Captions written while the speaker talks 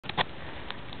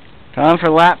Time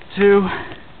for lap 2.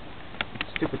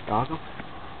 Stupid goggle.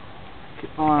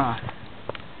 Keep on.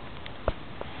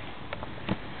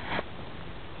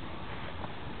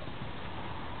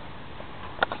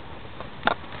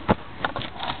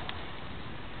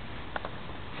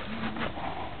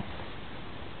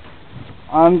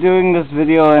 I'm doing this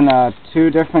video in 2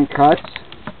 different cuts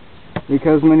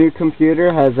because my new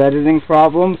computer has editing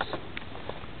problems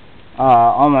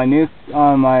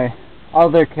on my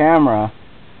other camera,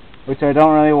 which I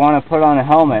don't really want to put on a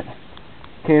helmet.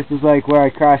 Cases like where I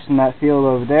crashed in that field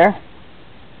over there.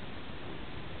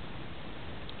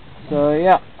 So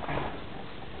yeah,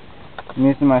 I'm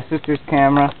using my sister's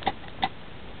camera.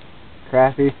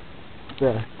 Crappy. It's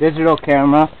a digital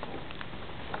camera,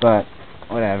 but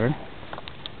whatever.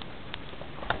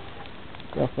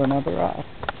 Go for another ride.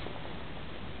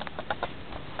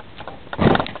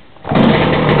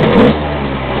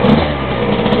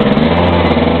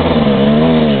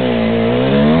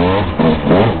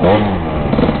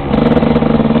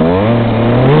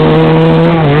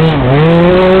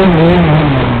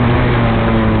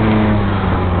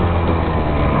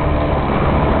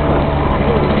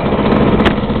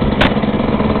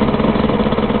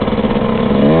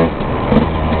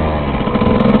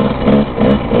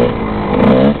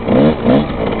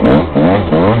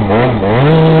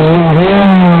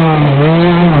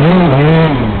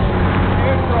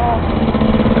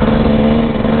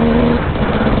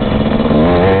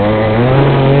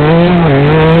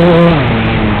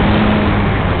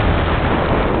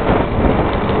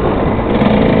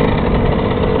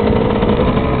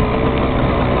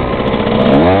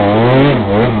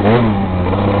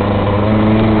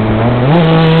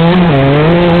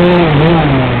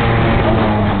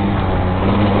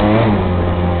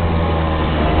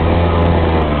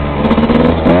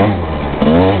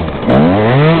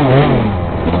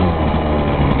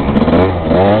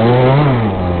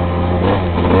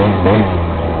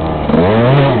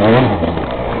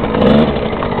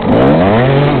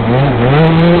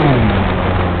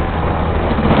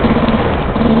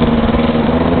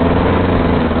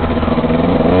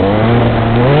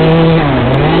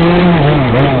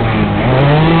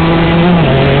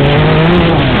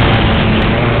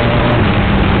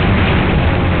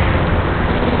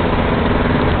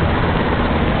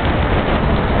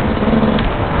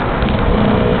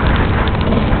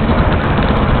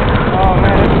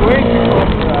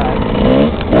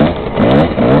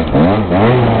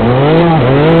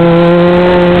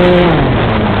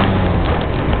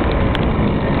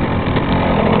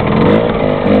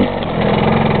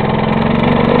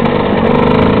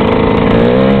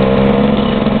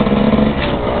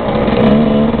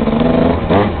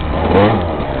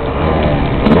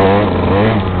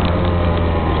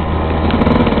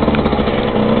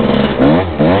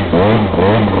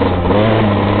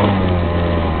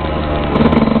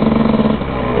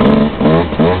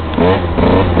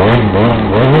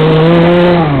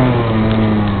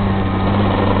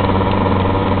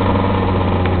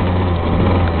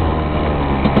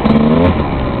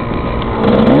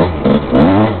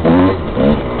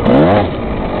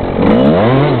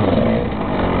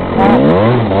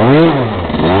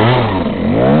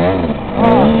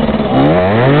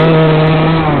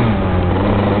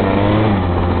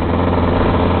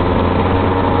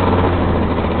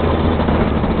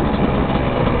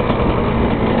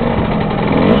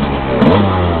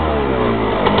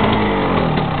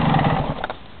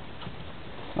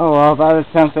 Oh well, that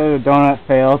attempt at a donut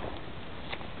failed,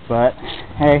 but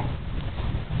hey,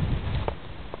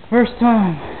 first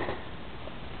time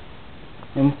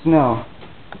in snow,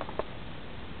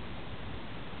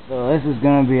 so this is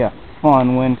gonna be a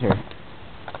fun winter.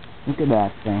 Look at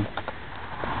that thing.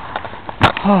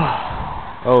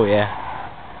 Oh yeah,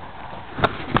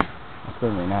 that's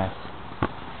really nice.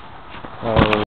 So